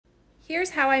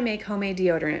Here's how I make homemade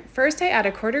deodorant. First, I add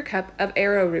a 1/4 cup of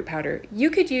arrowroot powder. You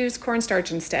could use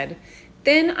cornstarch instead.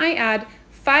 Then I add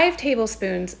 5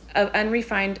 tablespoons of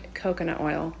unrefined coconut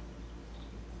oil.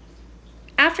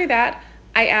 After that,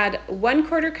 I add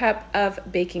 1/4 cup of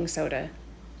baking soda.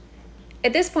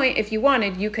 At this point, if you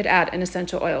wanted, you could add an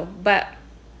essential oil, but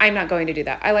I'm not going to do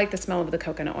that. I like the smell of the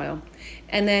coconut oil.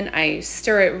 And then I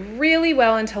stir it really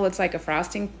well until it's like a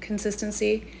frosting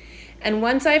consistency. And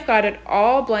once I've got it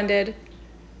all blended,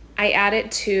 I add it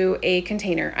to a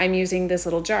container. I'm using this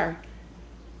little jar.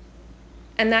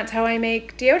 And that's how I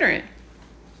make deodorant.